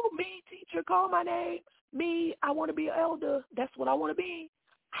 me, teacher, call my name. Me, I want to be an elder. That's what I want to be.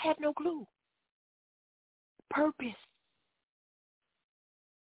 I had no clue. Purpose.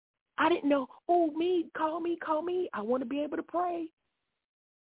 I didn't know, me, call me. I want to be able to pray.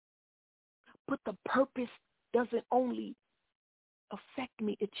 But the purpose doesn't only affect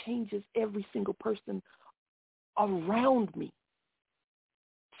me. It changes every single person around me.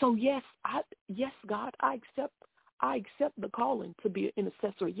 So yes, God, I accept the calling to be an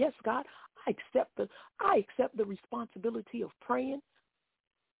intercessor. Yes, God, I accept the responsibility of praying,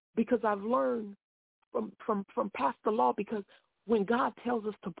 because I've learned from Pastor Law, because when God tells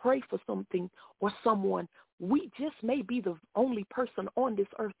us to pray for something or someone, we just may be the only person on this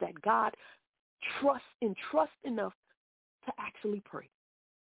earth that God trusts enough to actually pray,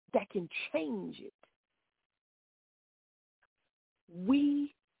 that can change it.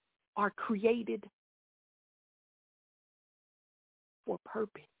 We are created for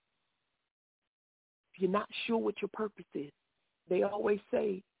purpose. If you're not sure what your purpose is, they always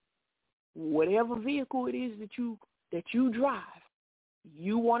say, whatever vehicle it is that you drive,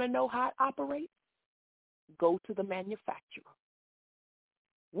 you want to know how it operates? Go to the manufacturer.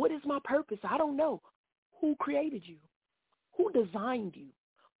 What is my purpose? I don't know. Who created you? Who designed you?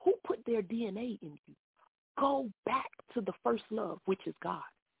 Who put their DNA in you? Go back to the first love, which is God,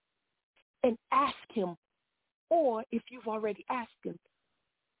 and ask him, or if you've already asked him,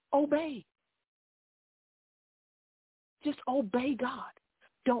 obey. Just obey God.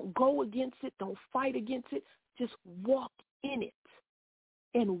 Don't go against it. Don't fight against it. Just walk in it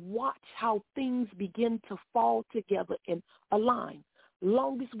and watch how things begin to fall together and align.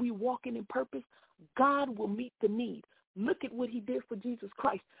 Long as we walking in purpose, God will meet the need. Look at what he did for Jesus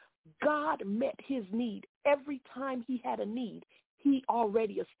Christ. God met his need. Every time he had a need, he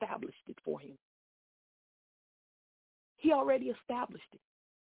already established it for him. He already established it.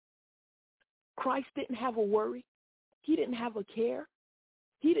 Christ didn't have a worry. He didn't have a care.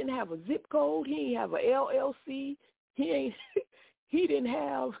 He didn't have a zip code. He didn't have a LLC. He didn't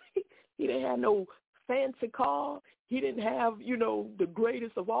have no fancy car. He didn't have, the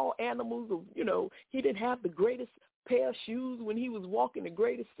greatest of all animals. He didn't have the greatest pair of shoes when he was walking, the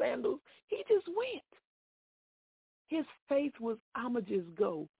greatest sandals. He just went. His faith was, I'ma just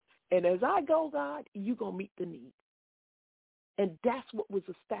go. And as I go, God, you're going to meet the need. And that's what was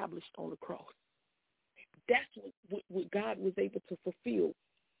established on the cross. That's what God was able to fulfill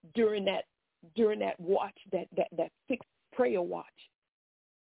during that watch, that 6th prayer watch,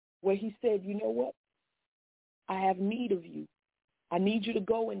 where he said, you know what? I have need of you. I need you to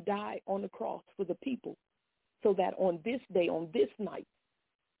go and die on the cross for the people, so that on this day, on this night,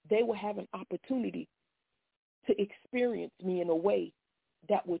 they will have an opportunity to experience me in a way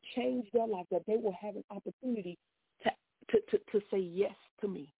that will change their life, that they will have an opportunity to say yes to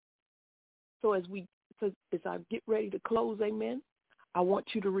me. So as I get ready to close, amen, I want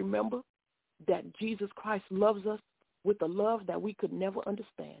you to remember that Jesus Christ loves us with a love that we could never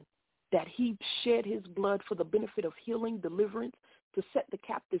understand, that he shed his blood for the benefit of healing, deliverance, to set the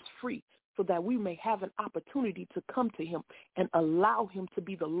captives free, so that we may have an opportunity to come to him and allow him to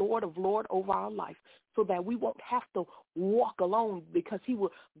be the Lord of Lords over our life, so that we won't have to walk alone, because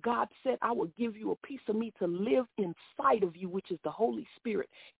God said, I will give you a piece of me to live inside of you, which is the Holy Spirit.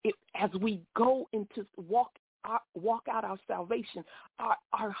 As we go into walk walk out our salvation,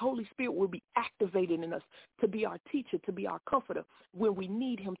 our Holy Spirit will be activated in us to be our teacher, to be our comforter when we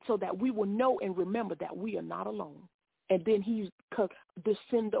need him, so that we will know and remember that we are not alone. And then he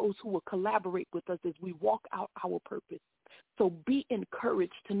send those who will collaborate with us as we walk out our purpose. So be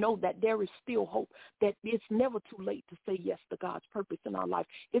encouraged to know that there is still hope, that it's never too late to say yes to God's purpose in our life.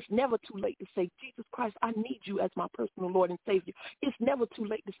 It's never too late to say, Jesus Christ, I need you as my personal Lord and Savior. It's never too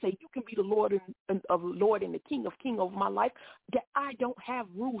late to say, you can be the Lord and the King of Kings over my life, that I don't have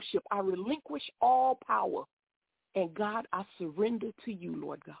ruleship. I relinquish all power. And God, I surrender to you,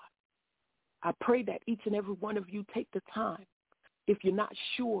 Lord God. I pray that each and every one of you take the time. If you're not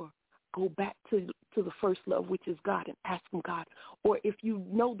sure, go back to the first love, which is God, and ask him, God. Or if you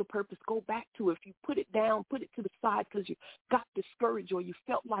know the purpose, go back to it. If you put it down, put it to the side because you got discouraged or you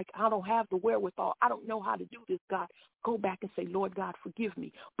felt like I don't have the wherewithal, I don't know how to do this, God, go back and say, Lord God, forgive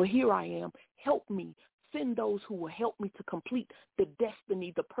me. But here I am. Help me. Send those who will help me to complete the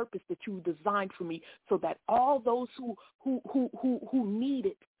destiny, the purpose that you designed for me, so that all those who need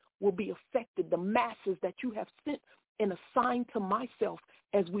it will be affected, the masses that you have sent and assigned to myself.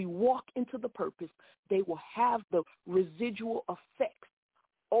 As we walk into the purpose, they will have the residual effects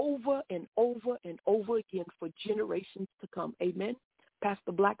over and over and over again for generations to come. Amen.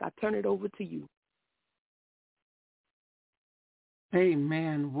 Pastor Black, I turn it over to you.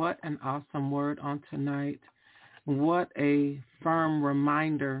 Amen. What an awesome word on tonight. What a firm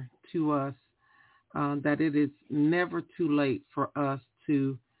reminder to us that it is never too late for us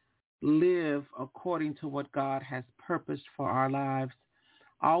to live according to what God has purposed for our lives.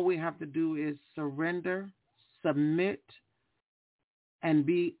 All we have to do is surrender, submit, and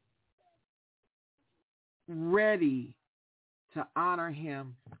be ready to honor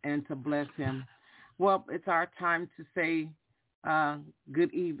him and to bless him. Well, it's our time to say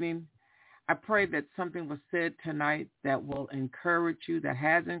good evening. I pray that something was said tonight that will encourage you, that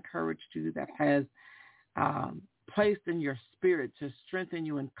has encouraged you, that has placed in your spirit to strengthen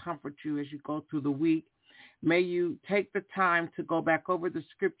you and comfort you as you go through the week. May you take the time to go back over the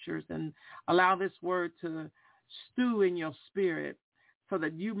scriptures and allow this word to stew in your spirit so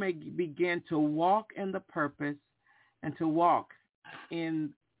that you may begin to walk in the purpose and to walk in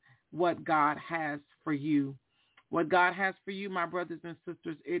what God has for you. What God has for you, my brothers and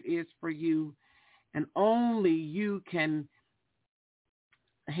sisters, it is for you. And only you can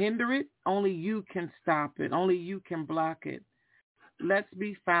hinder it. Only you can stop it. Only you can block it. Let's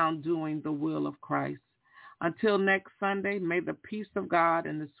be found doing the will of Christ. Until next Sunday, may the peace of God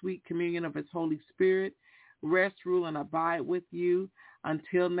and the sweet communion of his Holy Spirit rest, rule, and abide with you.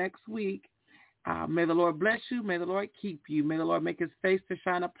 Until next week, may the Lord bless you. May the Lord keep you. May the Lord make his face to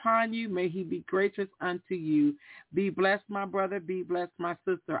shine upon you. May he be gracious unto you. Be blessed, my brother. Be blessed, my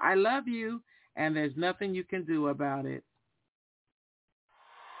sister. I love you, and there's nothing you can do about it.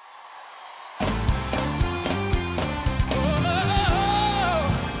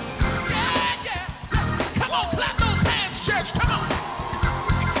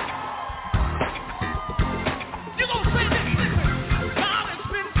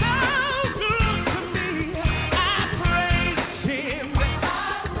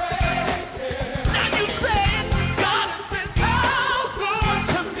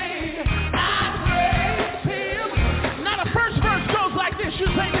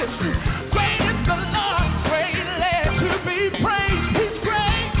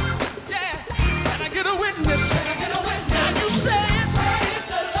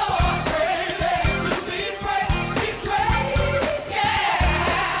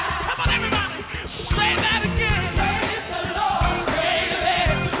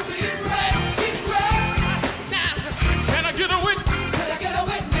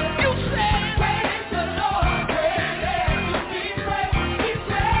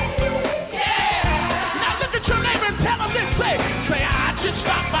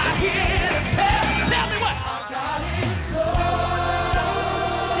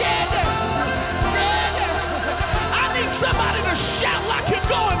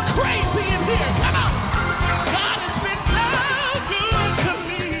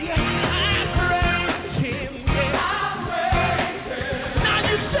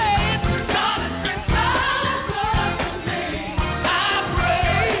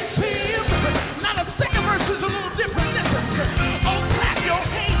 Your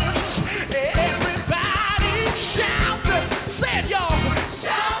hands.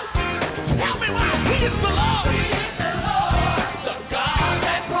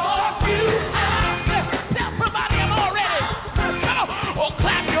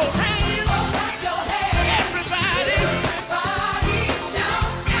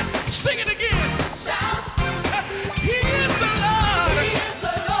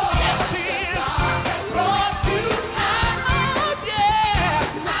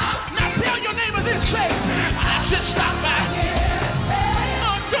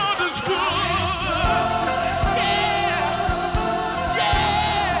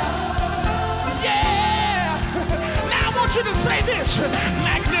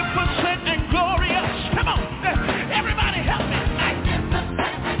 magnificent and glorious. Come on, everybody help me. Magnificent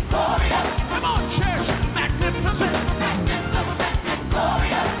and glorious. Come on, church. Magnificent. Magnificent and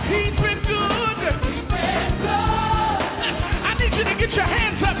glorious. He's been good. He's been good. I need you to get your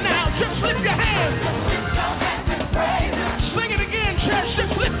hands up now. Just lift your hands. Just lift your hands and praise him. Sing it again, church.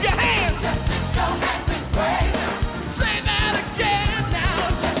 Just lift your hands. Just lift your hands and praise him. Say that again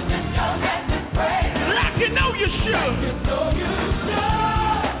now. Just lift your hands and praise him. Like you know you should. You know you should.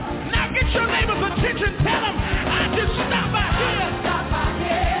 Now get your neighbor's attention. Tell him I just stopped